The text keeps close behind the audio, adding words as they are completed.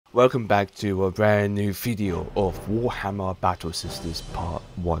Welcome back to a brand new video of Warhammer Battlesisters part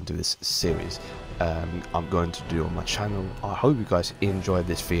 1 to this series. I'm going to do on my channel. I hope you guys enjoy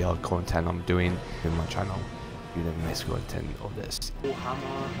this VR content I'm doing in my channel. You don't miss content of this.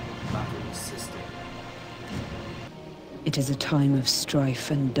 Warhammer Battlesister. It is a time of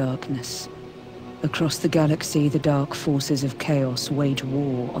strife and darkness. Across the galaxy, the dark forces of chaos wage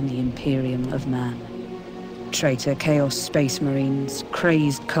war on the Imperium of Man. Traitor Chaos Space Marines,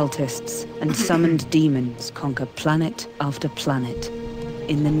 crazed cultists, and summoned demons conquer planet after planet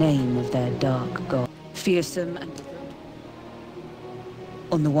in the name of their dark god. Fearsome and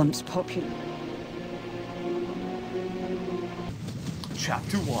on the once popular.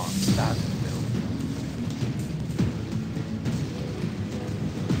 Chapter 1, Battlefield.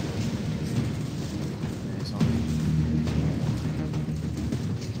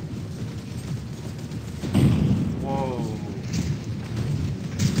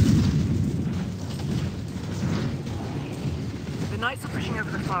 Knights are pushing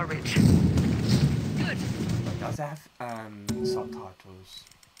over the far ridge. Good. Does it have subtitles?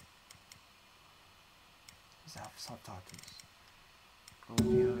 Does it have subtitles?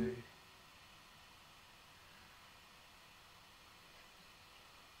 Audio.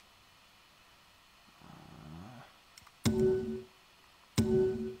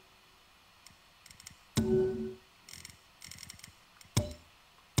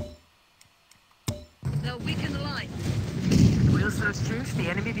 They'll weaken the line. We'll search through to the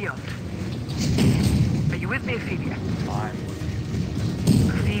enemy beyond. Are you with me, Ophelia? I'm with you.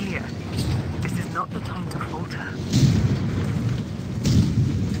 Ophelia, this is not the time to falter.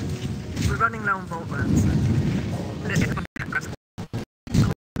 We're running low on vault rounds. Hold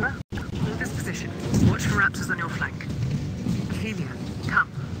this position. Watch for raptors on your flank. Ophelia, come.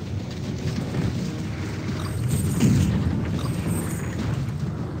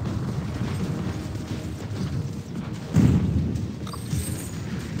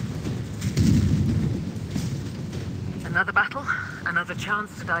 Another battle, another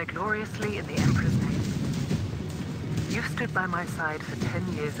chance to die gloriously in the Emperor's name. You've stood by my side for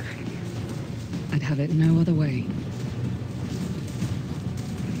 10 years, Ophelia. I'd have it no other way.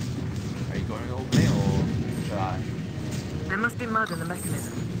 Are you going over me or should I? There must be mud in the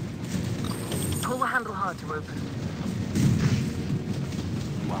mechanism. Pull the handle hard to open.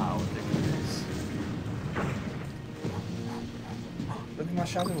 Wow, look at this. Look at my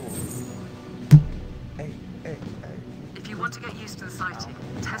shadow. Hey, hey, hey. If you want to get used to the sighting,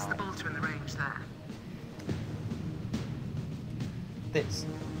 test the bolter in the range there. This.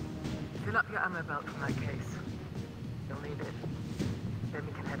 Fill up your ammo belt from that case. You'll need it. Then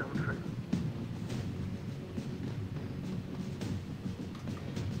we can head on through.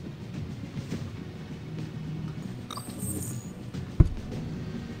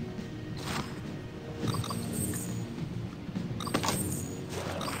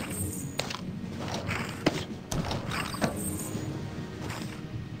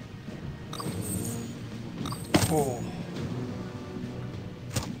 Oh.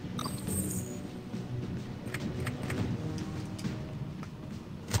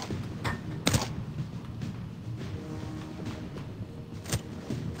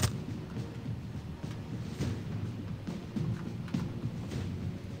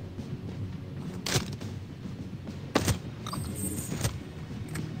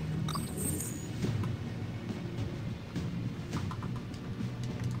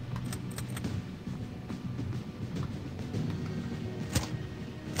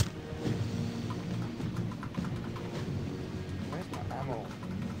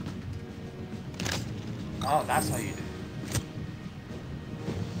 Oh, that's how you do it.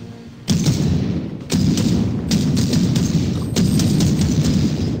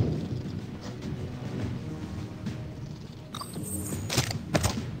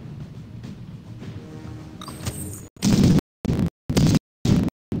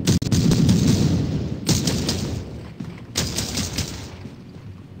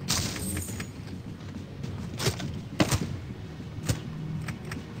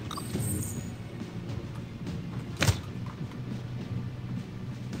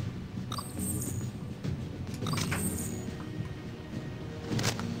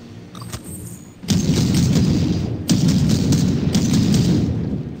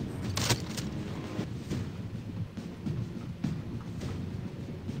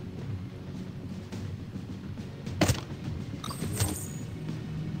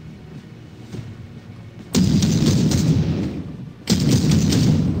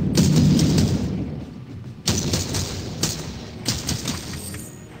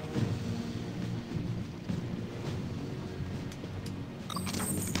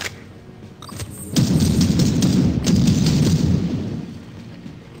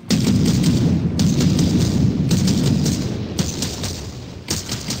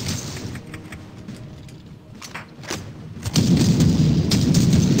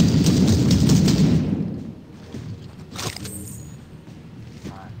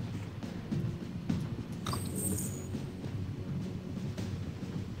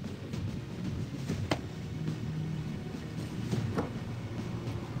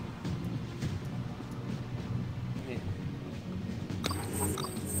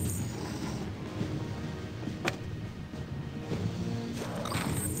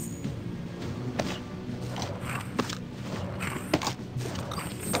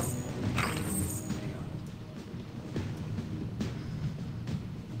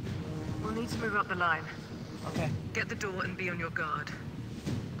 move up the line. Okay. Get the door and be on your guard.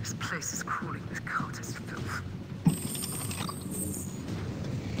 This place is crawling with cultist filth.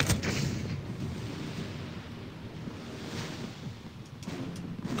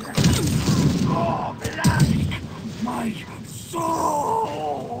 Oh, black! My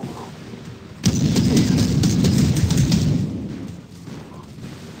soul!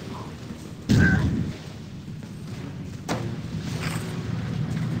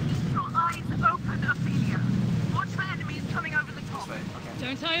 Your eyes open, Ophelia. Watch for enemies coming over the top. Okay.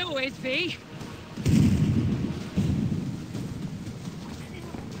 Don't I always be?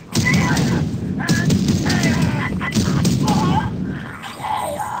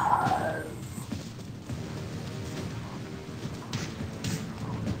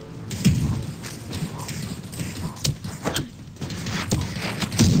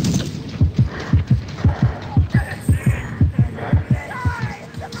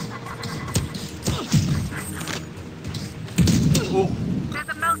 There's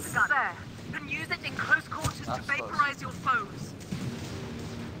a melter gun there. You can use it in close quarters to That's close. vaporize your foes.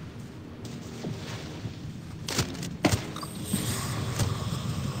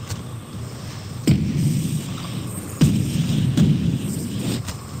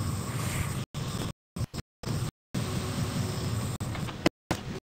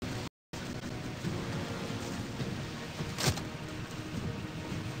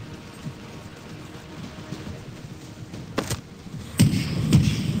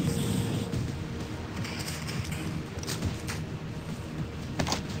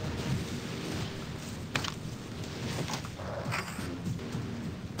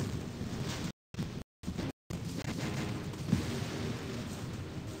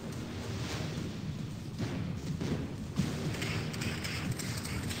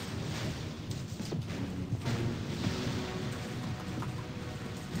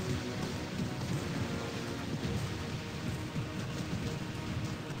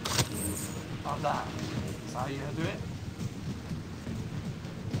 Oh, that. Is that how you do it?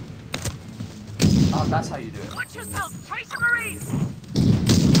 Oh, that's how you do it. Watch yourself, traitor Marines!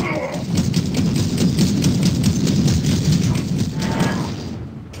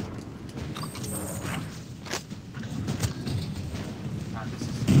 And this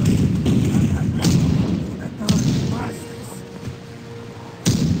is...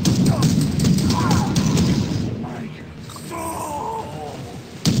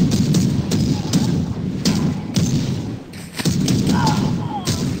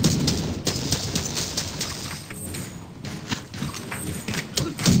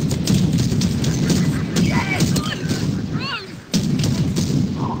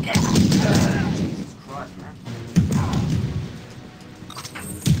 Jesus Christ, man.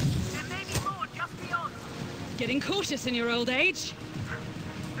 There may be more just beyond. Getting cautious in your old age?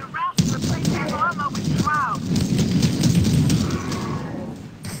 The rats replace their armor with shrouds.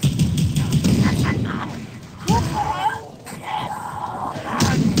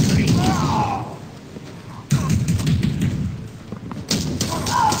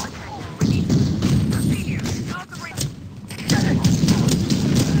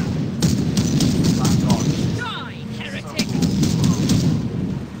 Die, heretic!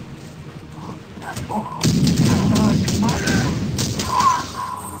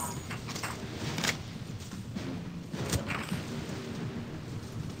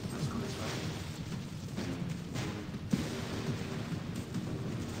 Let's go this way.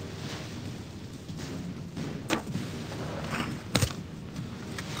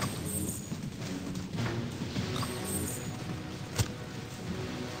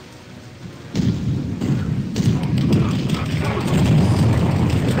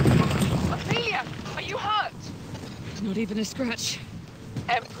 Ophelia, are you hurt? Not even a scratch.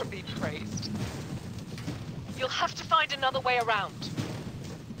 Emperor be praised. You'll have to find another way around.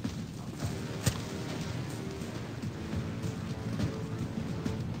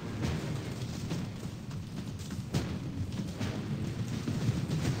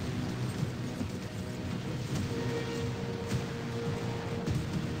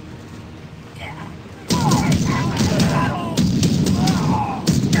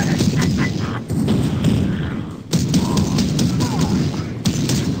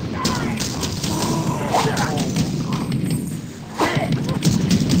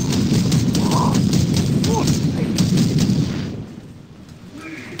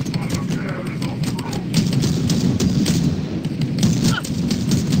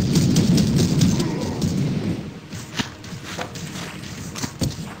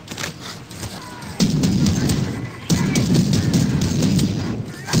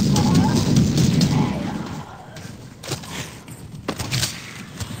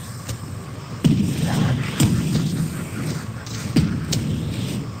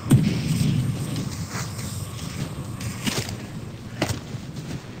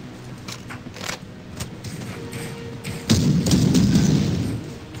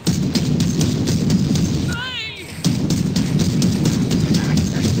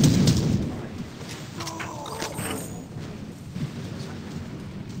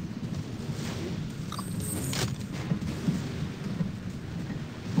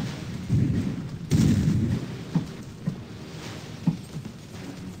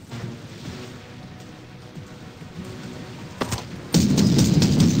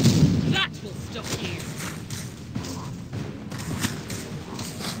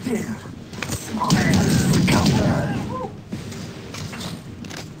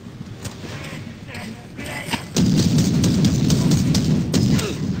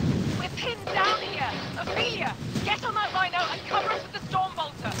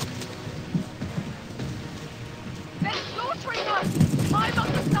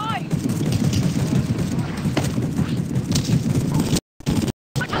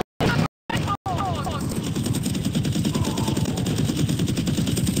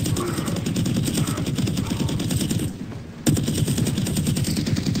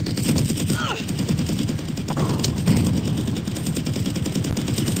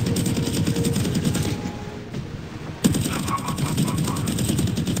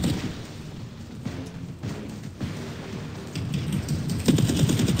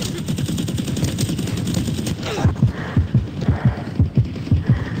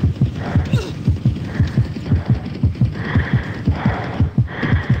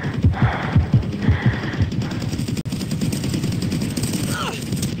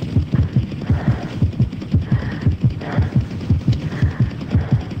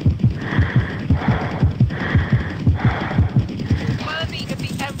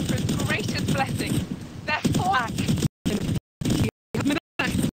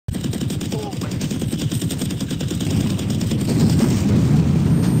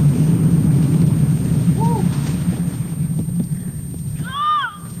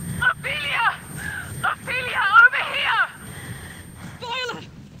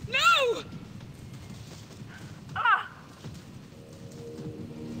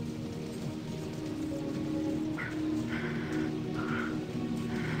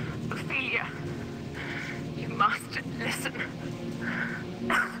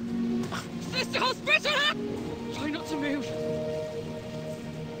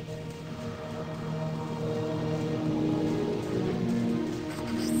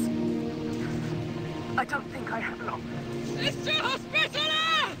 I don't think I have long. Sister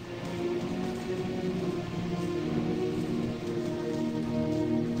Hospitaller!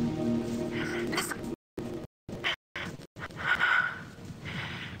 Listen.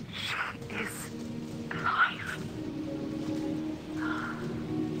 She is alive.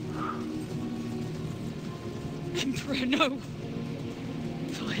 Emperor, no!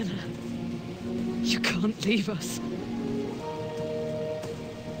 Viola, you can't leave us.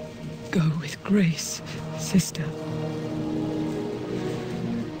 Go with grace, sister.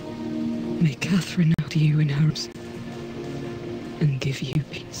 May Catherine hold you in her arms and give you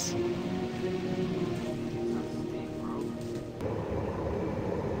peace.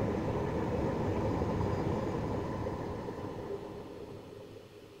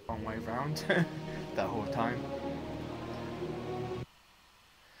 Wrong way round that whole time.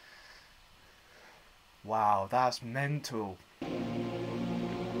 Wow, that's mental.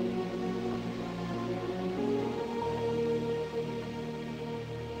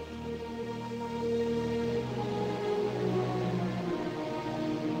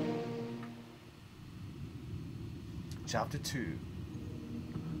 Chapter 2.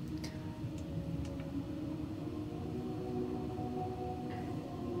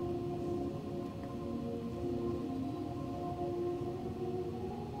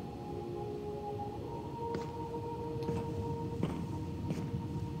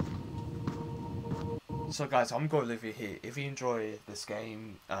 So guys, I'm going to leave it here. If you enjoy this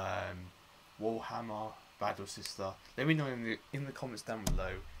game, Warhammer Battlesister, let me know in the comments down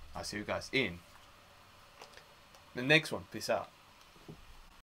below. I'll see you guys in the next one. Peace out.